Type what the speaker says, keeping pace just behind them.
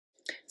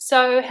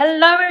So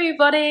hello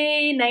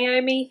everybody,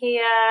 Naomi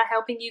here,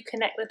 helping you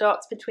connect the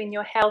dots between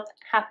your health,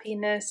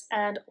 happiness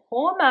and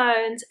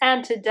hormones.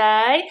 And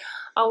today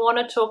I want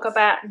to talk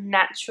about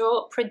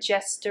natural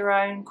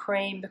progesterone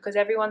cream because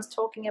everyone's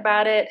talking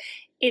about it.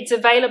 It's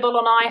available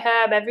on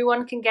iHerb,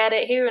 everyone can get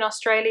it. Here in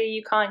Australia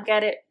you can't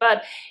get it,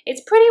 but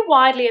it's pretty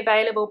widely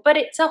available. But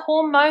it's a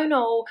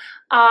hormonal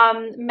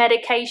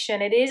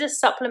medication. It is a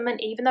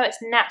supplement. Even though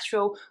it's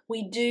natural,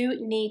 we do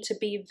need to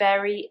be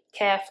very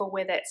careful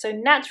with it. So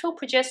natural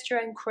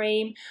progesterone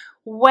cream,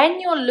 when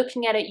you're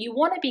looking at it, you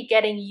want to be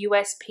getting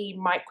USP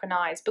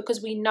micronized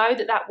because we know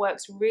that that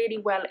works really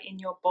well in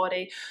your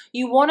body.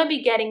 You want to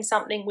be getting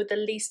something with the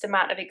least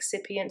amount of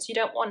excipients. You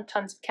don't want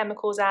tons of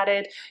chemicals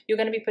added. You're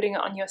going to be putting it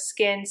on your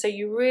skin, so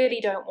you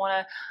really don't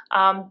want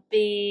to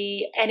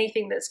be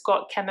anything that's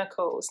got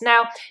chemicals.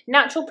 Now,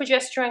 natural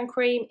progesterone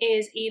cream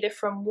is either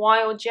from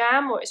wild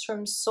jam or it's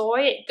from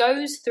soy. It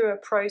goes through a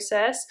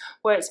process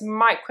where it's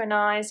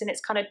micronized and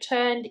it's kind of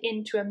turned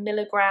into a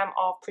milligram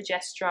of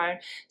progesterone.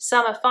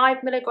 Some are 5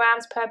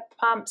 milligrams per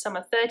pump, some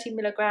are 30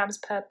 milligrams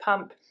per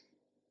pump,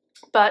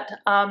 but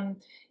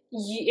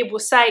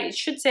it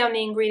should say on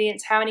the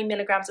ingredients how many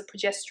milligrams of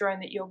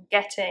progesterone that you're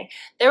getting.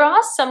 There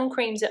are some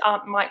creams that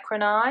aren't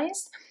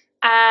micronized,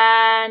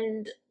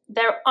 and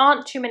there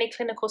aren't too many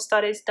clinical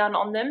studies done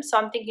on them. So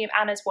I'm thinking of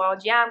Anna's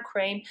Wild Yam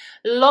Cream.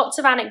 Lots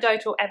of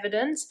anecdotal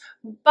evidence,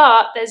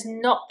 but there's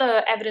not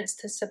the evidence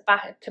to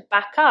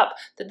back up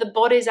that the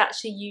body is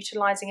actually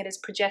utilizing it as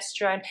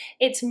progesterone.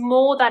 It's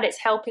more that it's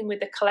helping with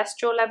the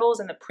cholesterol levels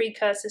and the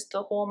precursors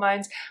to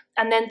hormones.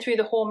 And then through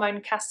the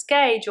hormone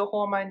cascade, your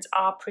hormones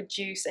are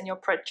produced and your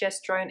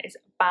progesterone is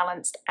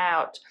balanced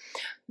out.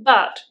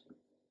 But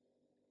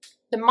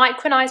the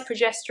micronized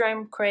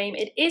progesterone cream,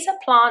 it is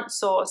a plant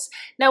source.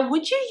 Now,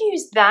 would you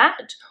use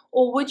that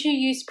or would you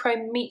use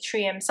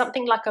Prometrium,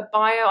 something like a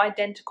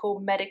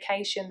bioidentical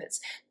medication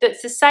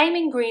that's the same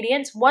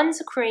ingredients?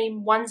 One's a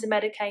cream, one's a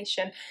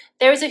medication.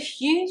 There is a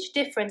huge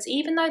difference,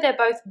 even though they're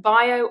both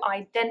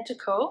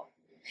bioidentical,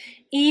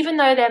 even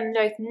though they're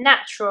both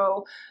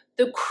natural.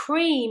 The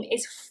cream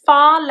is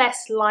far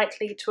less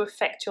likely to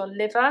affect your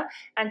liver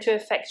and to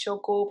affect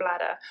your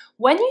gallbladder.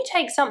 When you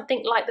take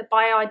something like the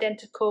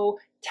bioidentical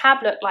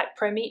tablet like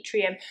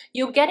Prometrium,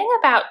 you're getting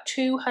about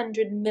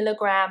 200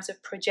 milligrams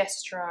of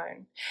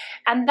progesterone,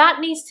 and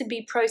that needs to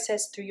be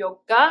processed through your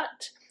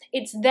gut.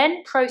 It's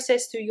then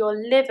processed through your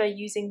liver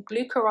using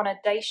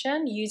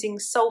glucuronidation, using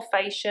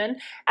sulfation,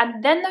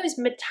 and then those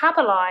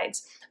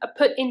metabolites are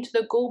put into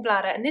the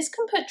gallbladder, and this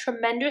can put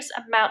tremendous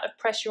amount of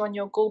pressure on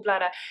your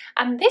gallbladder.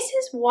 And this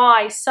is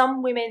why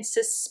some women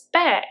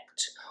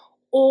suspect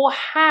or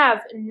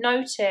have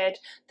noted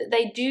that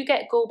they do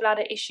get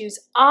gallbladder issues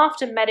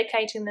after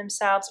medicating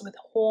themselves with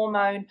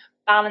hormone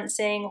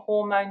balancing,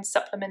 hormone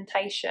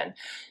supplementation.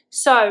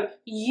 So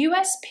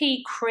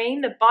USP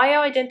cream, the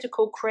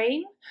bioidentical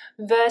cream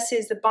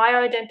versus the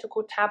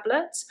bioidentical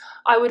tablets,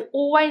 I would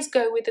always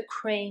go with the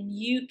cream.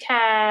 You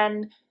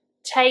can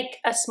take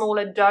a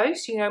smaller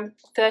dose,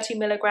 30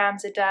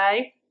 milligrams a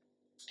day.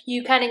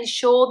 You can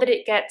ensure that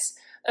it gets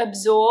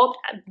absorbed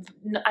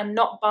and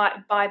not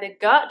by the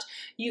gut.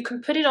 You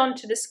can put it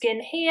onto the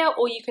skin here,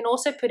 or you can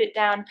also put it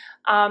down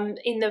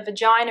in the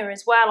vagina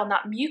as well, on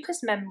that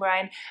mucous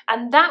membrane,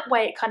 and that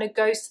way it kind of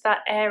goes to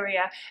that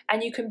area,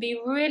 and you can be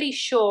really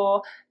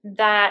sure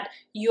that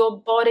your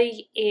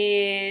body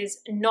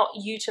is not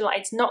utilized,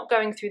 it's not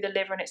going through the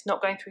liver and it's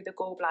not going through the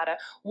gallbladder.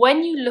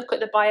 When you look at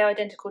the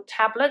bioidentical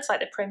tablets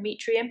like the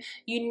Prometrium,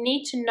 you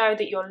need to know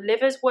that your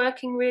liver's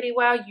working really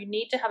well, you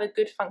need to have a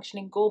good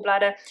functioning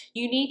gallbladder,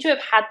 you need to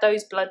have had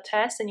those blood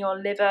tests and your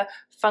liver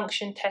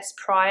function tests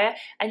prior,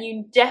 and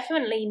you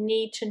definitely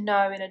need to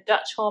know in a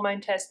Dutch hormone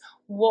test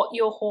what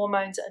your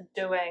hormones are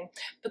doing,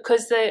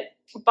 because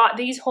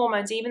these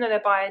hormones, even though they're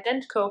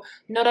bioidentical,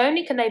 not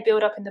only can they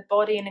build up in the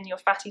body and in your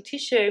fatty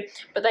tissue,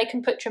 but they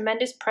can put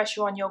tremendous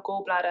pressure on your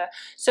gallbladder.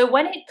 So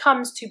when it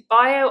comes to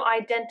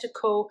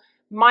bioidentical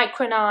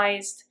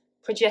micronized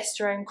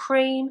progesterone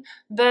cream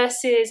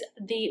versus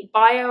the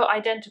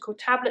bioidentical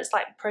tablets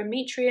like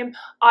Prometrium,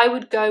 I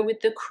would go with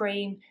the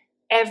cream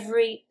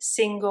every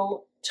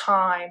single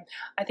time.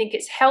 I think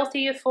it's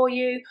healthier for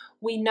you.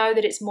 We know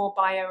that it's more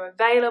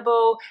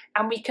bioavailable,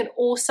 and we can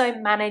also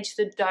manage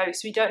the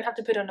dose. We don't have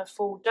to put on a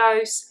full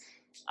dose.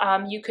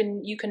 You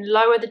can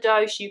lower the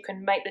dose, you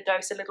can make the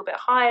dose a little bit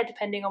higher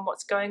depending on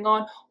what's going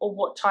on or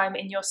what time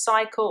in your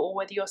cycle, or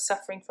whether you're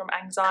suffering from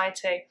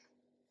anxiety.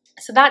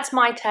 So that's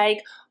my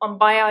take on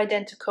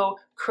bioidentical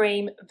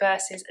cream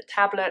versus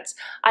tablets.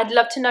 I'd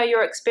love to know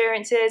your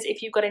experiences.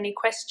 If you've got any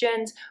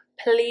questions,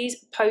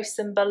 please post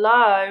them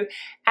below.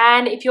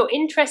 And if you're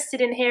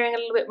interested in hearing a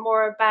little bit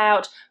more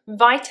about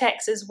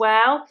Vitex as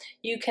well,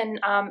 you can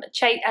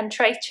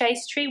trace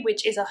chase tree,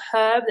 which is a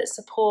herb that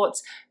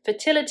supports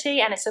fertility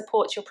and it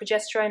supports your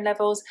progesterone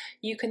levels.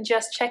 You can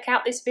just check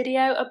out this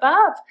video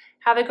above.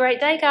 Have a great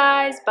day,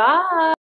 guys. Bye.